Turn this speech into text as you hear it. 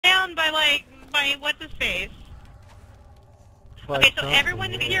down by, like, what's his face? Okay, so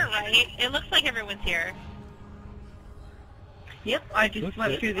everyone's here, right? It looks like everyone's here. Yep, I just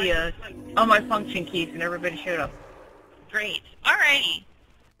went through the, all my function keys and everybody showed up. Great. Alrighty.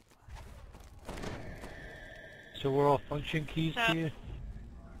 So we're all function keys to you?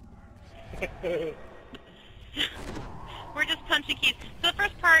 We're just punching keys. So the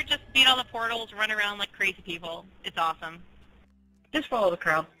first part, just beat all the portals, run around like crazy people. It's awesome. Just follow the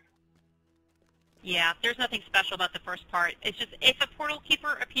crowd. Yeah, there's nothing special about the first part. It's just, if a portal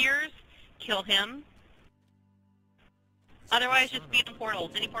keeper appears, kill him. Otherwise, just beat the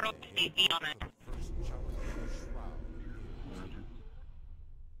portals. Any portal you see, beat on it.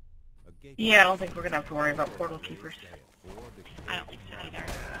 Yeah, I don't think we're going to have to worry about portal keepers. I don't think so either.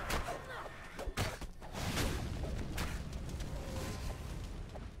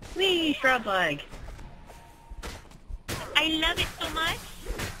 Whee! Shroud lag. I love it so much.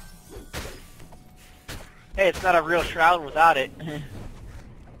 Hey, it's not a real Shroud without it.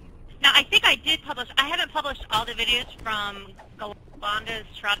 Now, I think I did publish, I haven't published all the videos from Galbanda's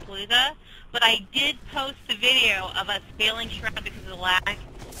Shroud Palooza, but I did post the video of us failing Shroud because of the lag,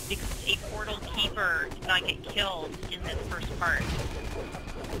 because a portal keeper did not get killed in this first part.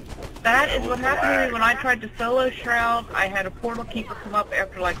 That is what happened to me when I tried to solo Shroud. I had a portal keeper come up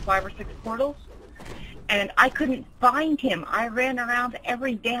after like 5 or 6 portals, and I couldn't find him. I ran around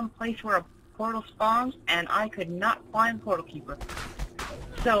every damn place where a portal spawns, and I could not find portal keeper.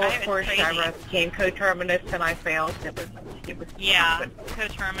 So of course I became co-terminus, and I failed. It was yeah,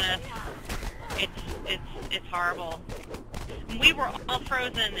 co-terminus. It's horrible. We were all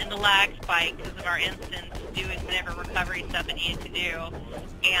frozen in the lag spike because of our instance doing whatever recovery stuff it needed to do,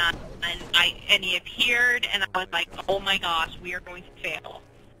 and he appeared, and I was like, oh my gosh, we are going to fail.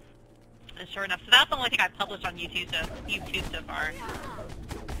 And sure enough, so that's the only thing I've published on YouTube so far.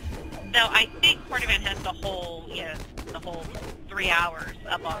 Though I think Bonniebew has the whole 3 hours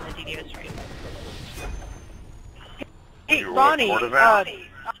up on the DDO stream. Hey, Bonnie,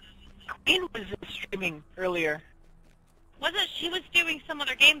 Queen was streaming earlier. She was doing some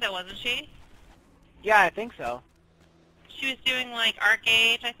other game though, wasn't she? Yeah, I think so. She was doing like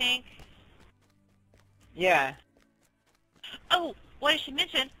Arcade, I think. Yeah. Oh, what I should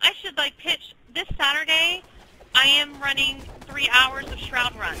mention, I should like pitch this Saturday. I am running 3 hours of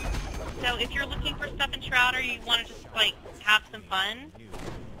Shroud runs. So if you're looking for stuff in Shroud or you want to just like have some fun,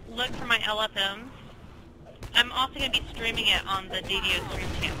 look for my LFMs. I'm also going to be streaming it on the DDO stream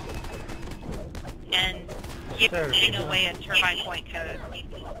channel. And giving away a turbine point code.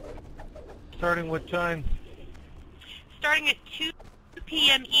 Starting what time? Starting at 2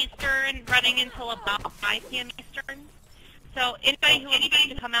 p.m. Eastern, running until about 5 p.m. Eastern. So anybody who would like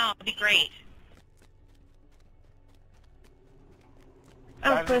to come out would be great.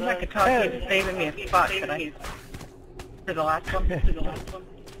 I suppose I could talk to you to saving me a spot, could I? For the last one?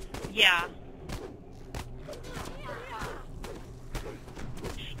 Yeah.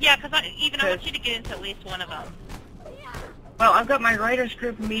 Yeah, because I want you to get into at least one of them. Well, I've got my writers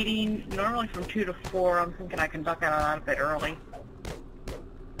group meeting normally from 2 to 4. I'm thinking I can duck out of that a bit early.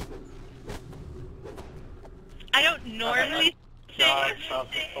 I don't normally say,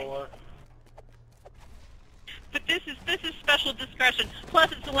 but this is special discretion. Plus,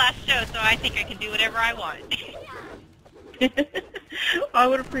 it's the last show, so I think I can do whatever I want. I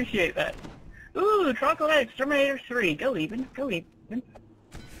would appreciate that. Ooh, Troglodyte Exterminator 3. Go even. Go even.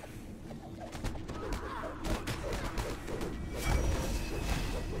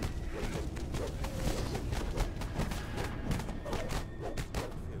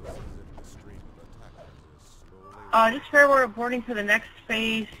 Just fair word reporting for the next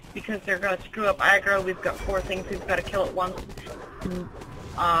phase, because they're going to screw up aggro. We've got 4 things we've got to kill at once.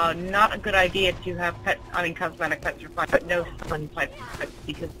 Not a good idea to have cosmetic pets are fine, but no stun type pets,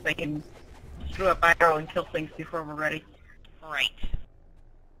 because they can screw up aggro and kill things before we're ready. Right.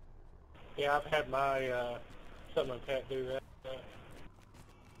 Yeah, I've had my summon pet do that.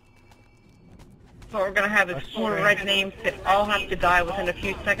 So what we're going to have is 4 red names that all have to die within a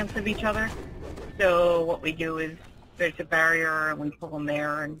few seconds of each other. So what we do is there's a barrier, and we pull them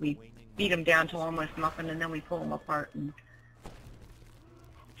there, and we beat them down to almost nothing, and then we pull them apart. And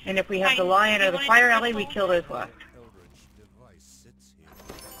if we have the lion or the fire alley, we kill those left.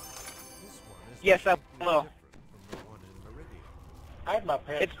 Yes, I will. I had my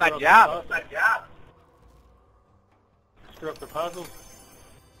pet. It's my job. Screw up the puzzles.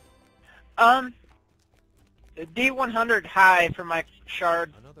 D100 high for my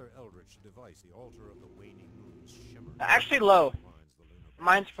shard. Actually low.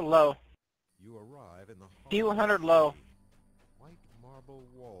 Mine's for low. D100 low. invisible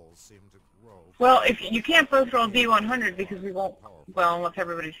walls seem to grow. Well, if you can't both roll D100 because we won't. Well, unless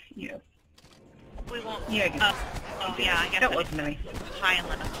everybody's, you know. We won't. Yeah. Oh yeah, I guess That wasn't me. high and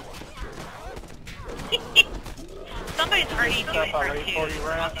limit. Somebody's already doing Stuff I for rate two. 40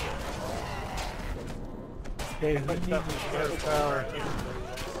 rounds. Okay, who needs the power?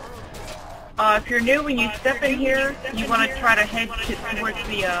 If you're new, when you step in here, you want to try to head towards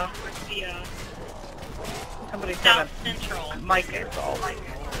the, somebody's got South Central. a mic installed.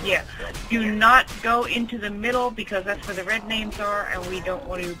 Yeah. Do not go into the middle because that's where the red names are, and we don't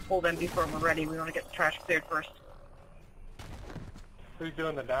want to pull them before we're ready. We want to get the trash cleared first. Who's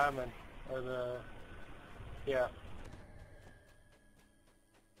doing the diamond? Or the... Yeah.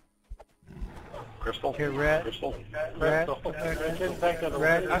 Crystal? Okay, Rat. Crystal. Rat. I didn't think of the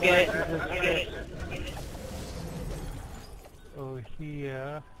Rat. word. I'll get it. Oh,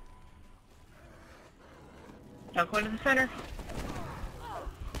 here. Now go to the center.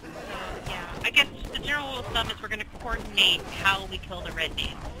 Yeah, I guess the general rule of thumb is we're going to coordinate how we kill the red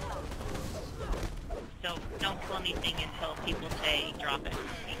names. So don't kill anything until people say drop it.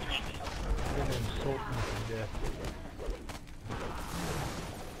 You're gonna insult me to death.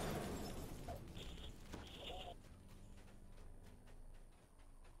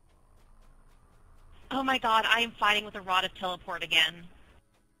 Oh my god, I am fighting with a rod of teleport again.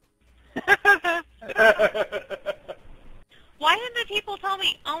 Why didn't the people tell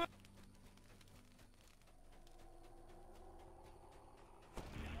me? Oh,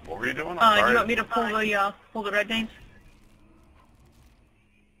 What were you doing? I'm sorry. You want me to pull the red names?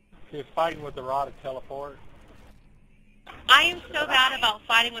 She's fighting with the rod of teleport. I am so bad about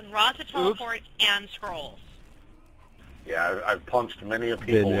fighting with rods of teleport and scrolls. Yeah, I've punched many of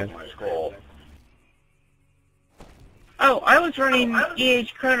people with my scroll. Oh, I was running EH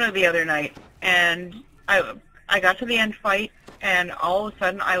Chrono the other night, and I got to the end fight, and all of a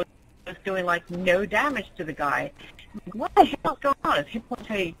sudden I was doing like no damage to the guy. What the hell is going on? His hit points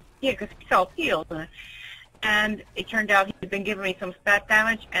say, yeah, because he self-healed. And it turned out he'd been giving me some stat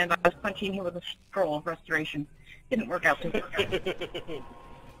damage, and I was punching him with a scroll of restoration. Didn't work out too well.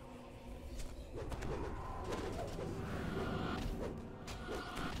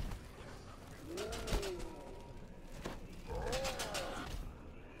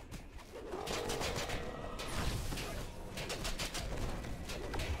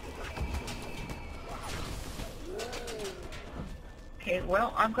 Okay,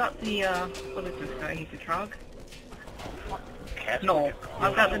 well, I've got the, what is this guy? He's a trog? Knoll.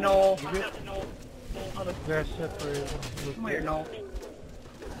 I've got the knoll. They're separated. Come here, knoll.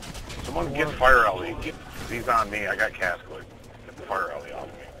 Someone get Fire Ellie. He's on me. I got Cascade. Get the Fire Ellie off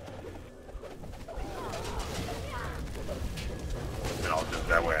me. And I'll just,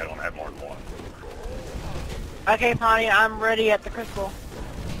 that way I don't have more than one. Okay, Pawnee, I'm ready at the crystal.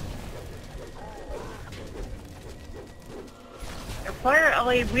 Fire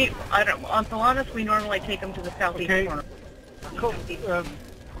Ellie, on Thelanis, we normally take them to the southeast corner. Cool.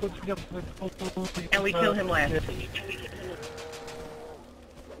 And we kill him last.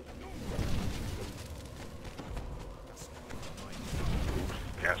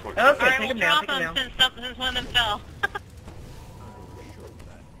 Cascade. Okay, Alright, take we'll him down, drop take him them down. since one of them fell.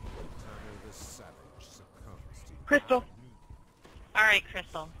 Crystal. Alright,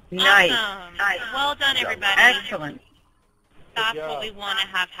 Crystal. Nice. Awesome. Nice. Well done, everybody. Excellent. That's Good what job. we want to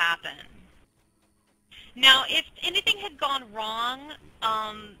have happen. Now, if anything had gone wrong,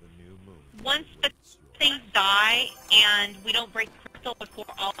 once the things die and we don't break crystal before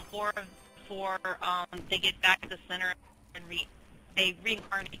all four they get back to the center and they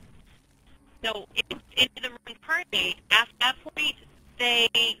reincarnate. So if they reincarnate, at that point, they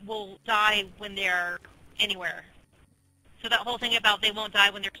will die when they're anywhere. So that whole thing about they won't die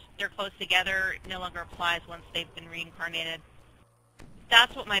when they're close together no longer applies once they've been reincarnated.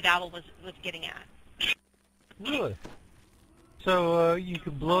 That's what my babble was getting at. Really? So you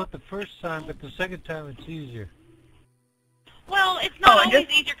can blow it the first time, but the second time it's easier. Well, it's not and always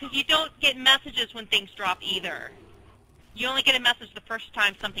easier because you don't get messages when things drop either. You only get a message the first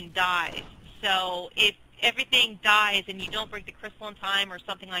time something dies. So if everything dies and you don't break the crystal in time or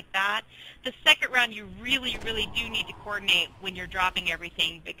something like that, the second round you really, really do need to coordinate when you're dropping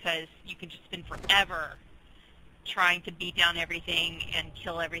everything because you can just spend forever trying to beat down everything and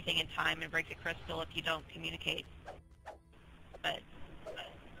kill everything in time and break the crystal if you don't communicate. But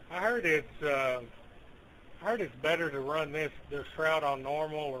I heard it's better to run this Shroud on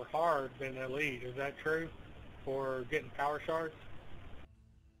normal or hard than Elite. Is that true? For getting power shards?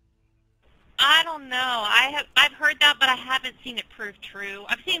 I don't know. I've heard that, but I haven't seen it prove true.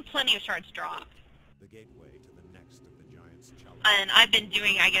 I've seen plenty of shards drop. The gateway to the next of the Giants' challenges. And I've been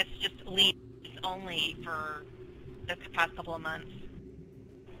doing, I guess, just leads only for the past couple of months.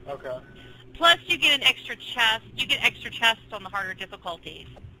 Okay. Plus, you get an extra chest. You get extra chests on the harder difficulties.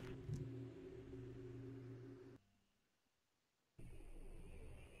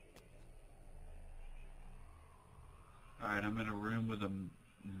 Alright, I'm in a room with a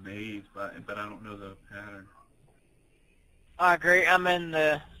maze, but I don't know the pattern. Great. I'm in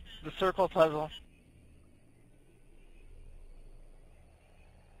the circle puzzle.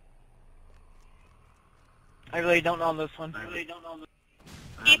 I really don't know this one.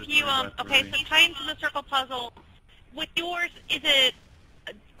 If you, okay, so tie into the circle puzzle. With yours, is it,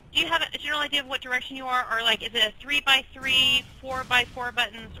 do you have a general idea of what direction you are? Or, like, is it a 3x3, 4x4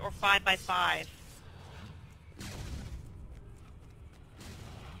 buttons, or 5x5?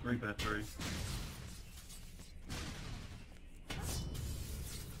 3x3.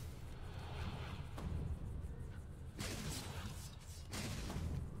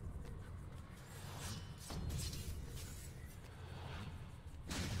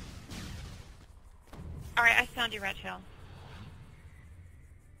 Alright, I found you, Red Tail.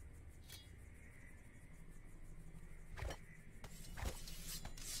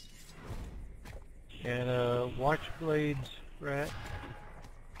 And watch blades, Rat.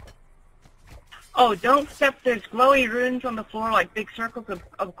 Oh, don't step. There's glowy runes on the floor, like big circles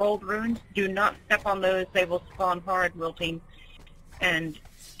of gold runes. Do not step on those. They will spawn hard wilting, and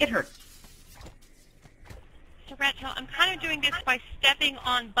it hurts. So, Red Tail, I'm kind of doing this by stepping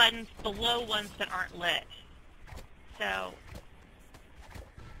on buttons below ones that aren't lit. So,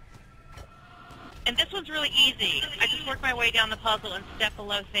 and this one's really easy. I just work my way down the puzzle and step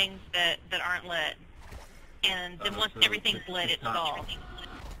below things that aren't lit. And then once so everything's lit, it's solved.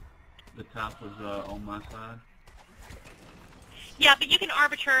 The top was on my side? Yeah, but you can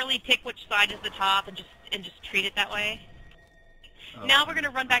arbitrarily pick which side is the top and just treat it that way. Oh, Now we're going to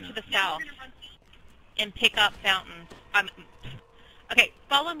run back to the south and pick up fountains. Okay,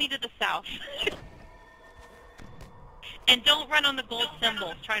 follow me to the south. And don't run on the gold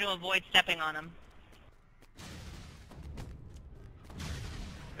symbols. Try to avoid stepping on them.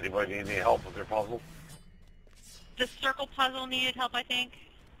 Anybody need any help with their puzzle? The circle puzzle needed help, I think.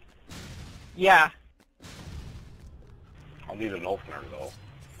 Yeah. I'll need an opener, though.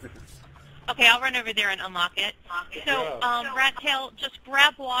 Okay, I'll run over there and unlock it. So, Rat Tail, just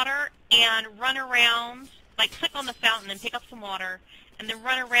grab water and run around, like click on the fountain and pick up some water, and then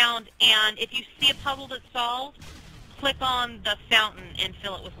run around, and if you see a puzzle that's solved, click on the fountain and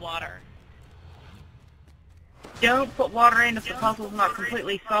fill it with water. Don't put water in if the puzzle's not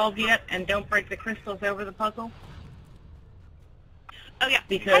completely solved yet, and don't break the crystals over the puzzle. Oh, yeah.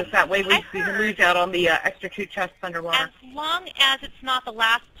 Because that way we can lose out on the extra 2 chests underwater. As long as it's not the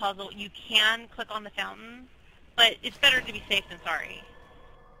last puzzle, you can click on the fountain, but it's better to be safe than sorry.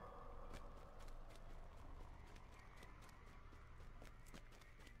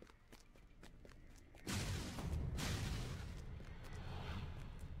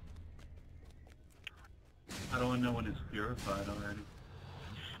 How do I know when it's purified already?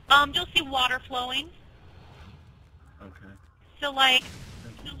 You'll see water flowing. Okay. So, like,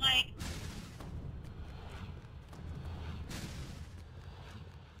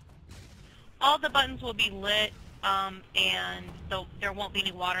 all the buttons will be lit, and there won't be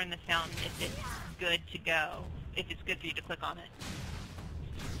any water in the fountain if it's good to go, if it's good for you to click on it.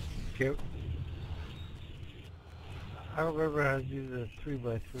 Okay. I don't remember how to do the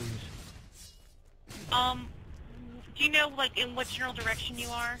 3x3s. Do you know, like, in what general direction you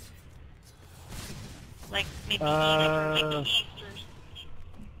are? Like, maybe east or...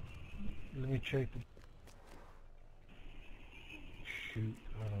 Let me check the... Shoot,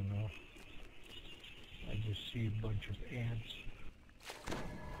 I don't know. I just see a bunch of ants.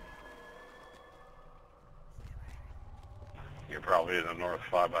 You're probably in the north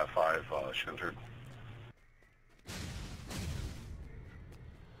 5x5 Shintered.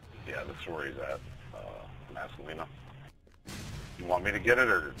 Yeah, that's where he's at, Masalina. You want me to get it,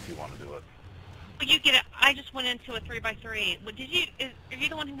 or do you want to do it? Well, you get it. I just went into a 3x3. But did you? Are you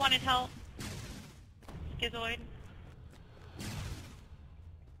the one who wanted help, Schizoid?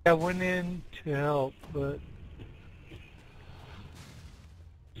 I went in to help, but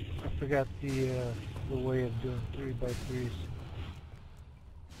I forgot the way of doing 3x3s.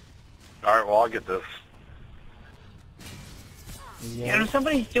 All right, well, I'll get this. Yeah. And if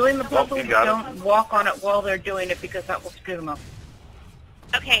somebody's doing the puzzle, you got don't walk on it while they're doing it because that will screw them up.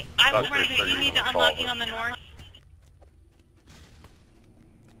 Okay, I will That's run pretty to it. You pretty need to solid. unlocking on the north.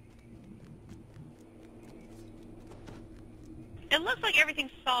 It looks like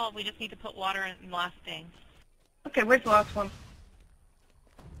everything's solved. We just need to put water in the last thing. Okay, where's the last one?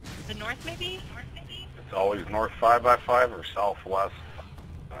 The north, maybe? It's always north 5x5 or southwest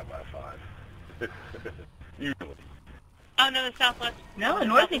 5x5. Usually. Oh, no, the southwest. No, the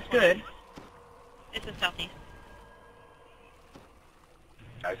north is good. It's the southeast.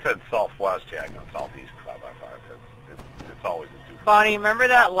 I said southwest, yeah, no, southeast 5x5. It's always a 2. Bonnie, remember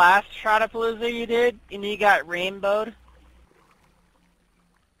that last Shroud you did, and you got rainbowed?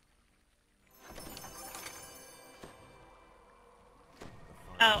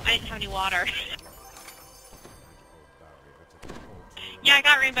 Oh, I didn't have any water. Yeah, I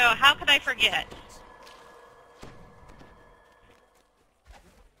got rainbow. How could I forget?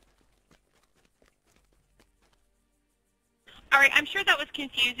 Alright, I'm sure that was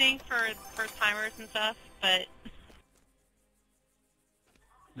confusing for first-timers and stuff, but...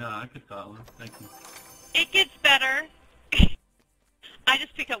 No, I could follow. Thank you. It gets better. I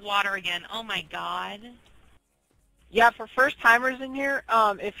just picked up water again. Oh my god. Yeah, for first-timers in here,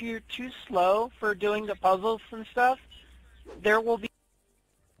 if you're too slow for doing the puzzles and stuff, there will be...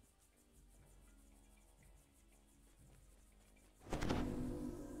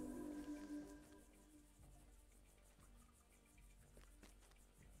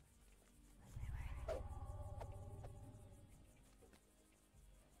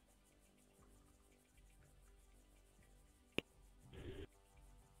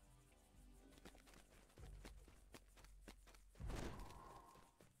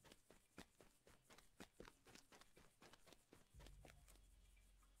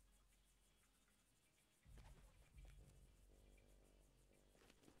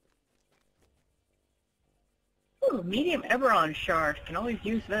 Ooh, medium Eberron shard. Can always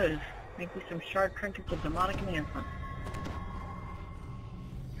use those. Make me some shard trinkets of demonic enhancement.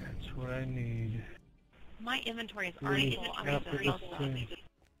 That's what I need. My inventory is already full. I'm going to this thing.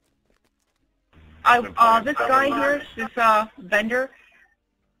 This guy here, this vendor,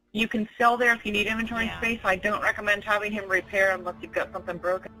 you can sell there if you need inventory space. I don't recommend having him repair unless you've got something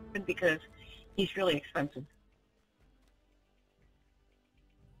broken because he's really expensive.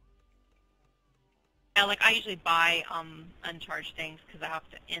 Yeah, like I usually buy uncharged things because I have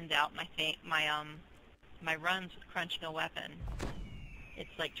to end out my runs with crunching a weapon. It's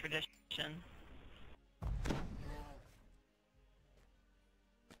like tradition.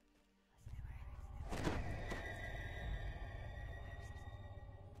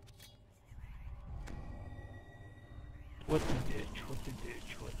 What the ditch? What the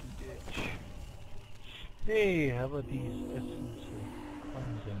ditch? What the ditch? Hey, how about these essence of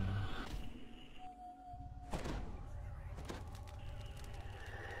cleansing?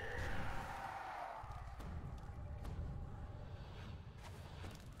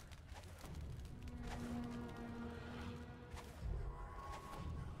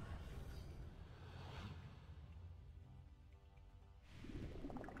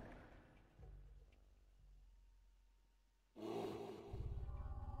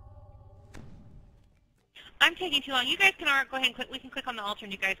 I'm taking too long. You guys can go ahead and click. We can click on the altar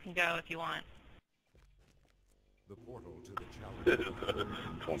and you guys can go if you want. The portal to the challenge.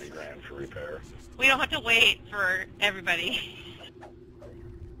 20 grand for repair. We don't have to wait for everybody.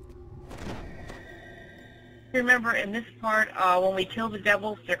 Remember, in this part, when we kill the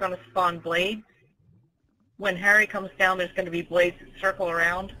devils, they're going to spawn blades. When Harry comes down, there's going to be blades that circle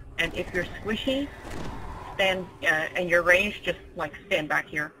around. And if you're squishy, stand, and you're ranged, just, like, stand back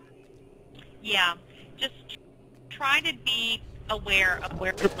here. Yeah. Just try to be aware of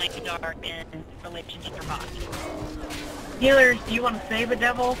where the blades are in relation to your body. Healers, do you want to save a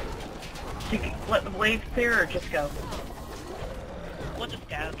devil to let the blades clear, or just go? We'll just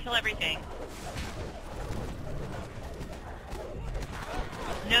go. Kill everything.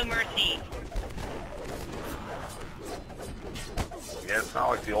 No mercy. Yeah, it's not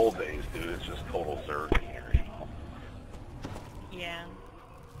like the old days, dude. It's just total surge in here, you know. Yeah.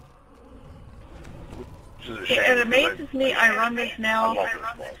 It amazes me. I run this now. I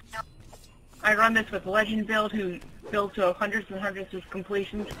love this place. I run this with Legend build, who builds to hundreds and hundreds of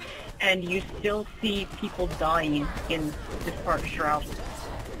completions, and you still see people dying in this part of Shroud.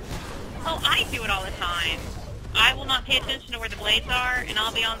 Oh, I do it all the time. I will not pay attention to where the blades are, and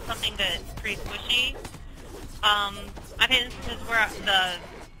I'll be on something that's pretty squishy. I've had instances where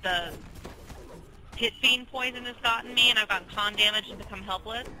the pit fiend poison has gotten me, and I've gotten con damage and become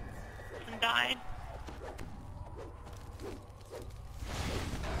helpless and died.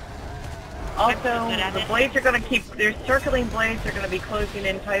 Also, the blades are going to keep, their circling blades are going to be closing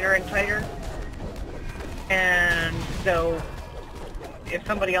in tighter and tighter. And so, if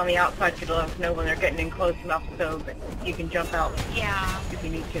somebody on the outside could let us know when they're getting in close enough so that you can jump out if you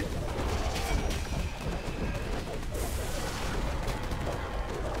need to.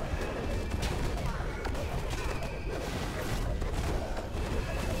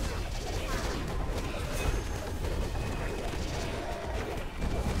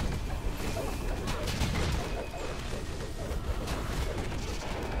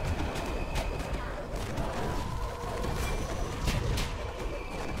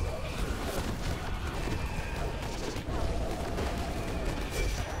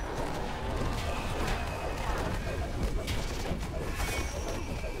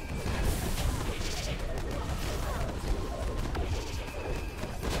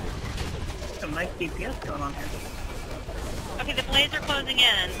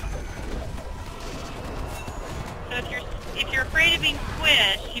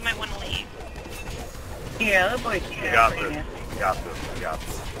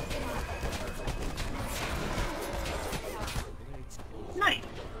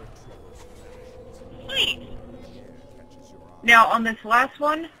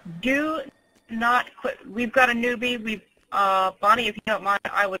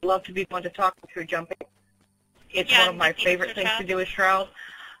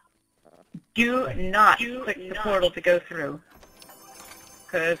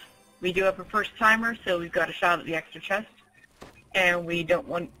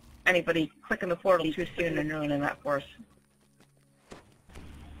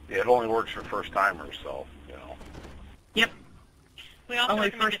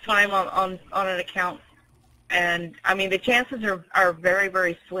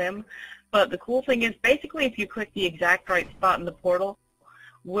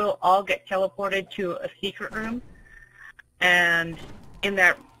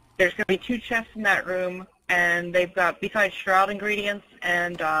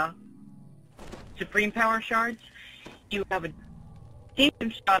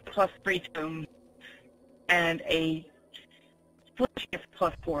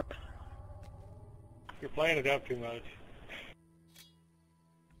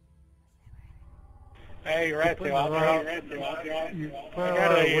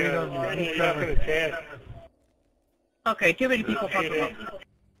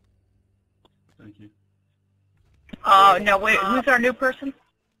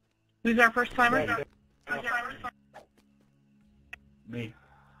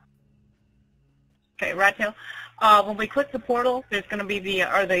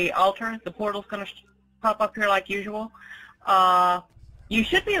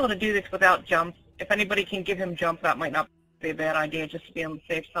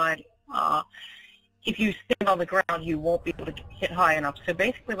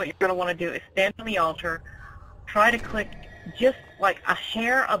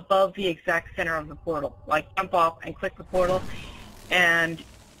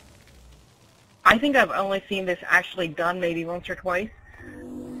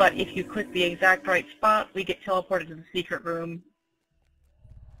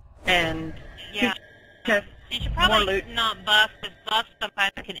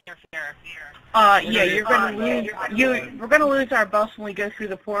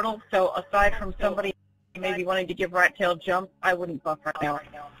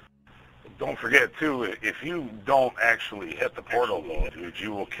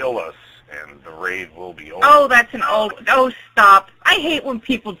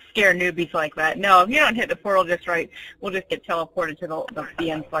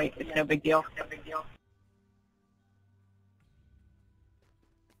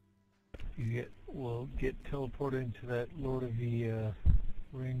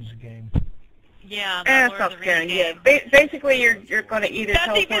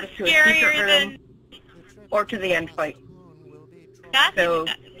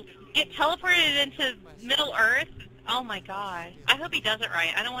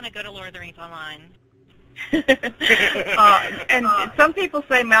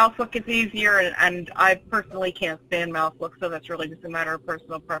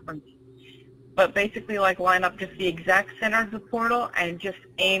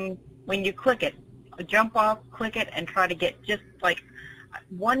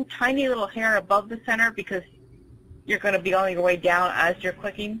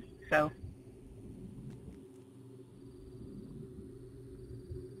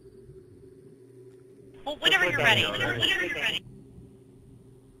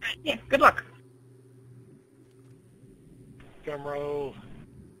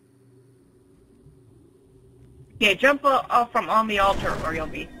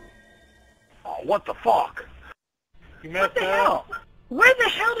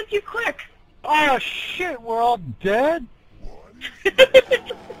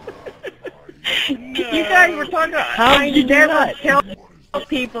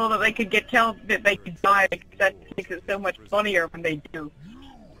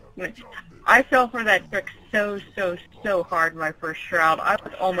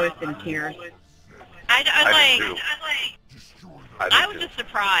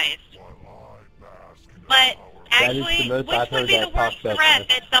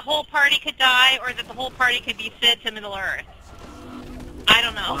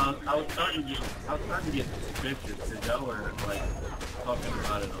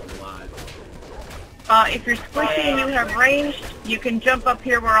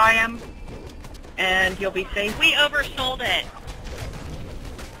 and you'll be safe. We oversold it.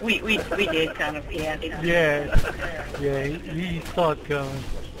 We did kind of, yeah. Yeah, he saw it coming.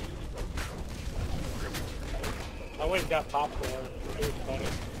 I went and got popcorn. It was funny.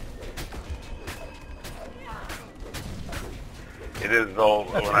 It is though,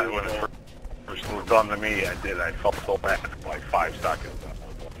 when it first was done to me, I felt so bad for like 5 seconds,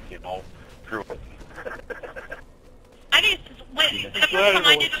 you know, through it. I just, the first time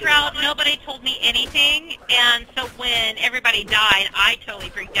I did Shroud, nobody told me anything, and so when everybody died, I totally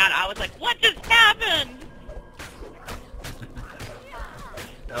freaked out. I was like, what just happened?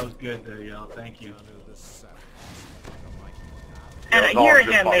 That was good there, y'all. Thank you. And here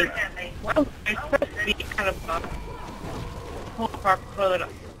again, they're supposed to be kind of pull apart toilet.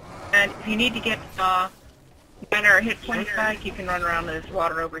 And if you need to get minor hit points back, you can run around this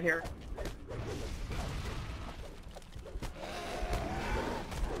water over here.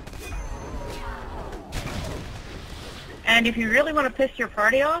 And if you really want to piss your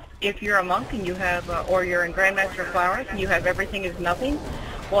party off, if you're a monk and you have, or you're in Grandmaster Flowers and you have everything is nothing,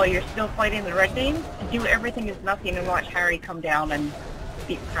 while you're still fighting the red team, do everything is nothing and watch Harry come down and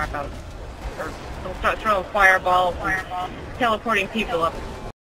beat the crap out of him. Or they'll start throwing fireballs and teleporting people up.